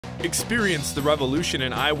Experience the revolution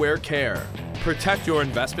in eyewear care. Protect your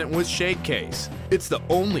investment with Shadecase. It's the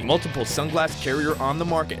only multiple sunglass carrier on the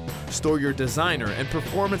market. Store your designer and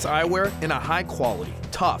performance eyewear in a high-quality,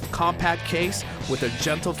 tough, compact case with a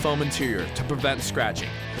gentle foam interior to prevent scratching.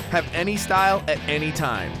 Have any style at any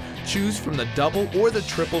time. Choose from the double or the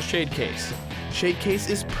triple Shadecase. Shadecase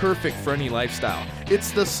is perfect for any lifestyle.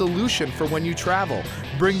 It's the solution for when you travel.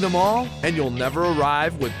 Bring them all and you'll never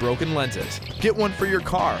arrive with broken lenses. Get one for your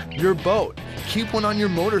car, your boat. Keep one on your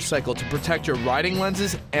motorcycle to protect your riding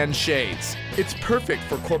lenses and shades. It's perfect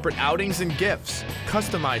for corporate outings and gifts.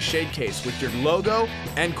 Customize Shadecase with your logo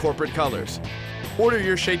and corporate colors. Order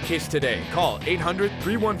your Shadecase today. Call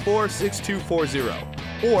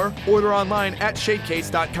 800-314-6240 or order online at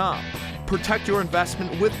shadecase.com. Protect your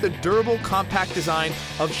investment with the durable, compact design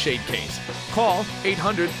of Shadecase. Call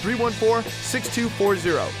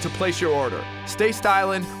 800-314-6240 to place your order. Stay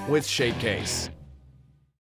styling with Shadecase.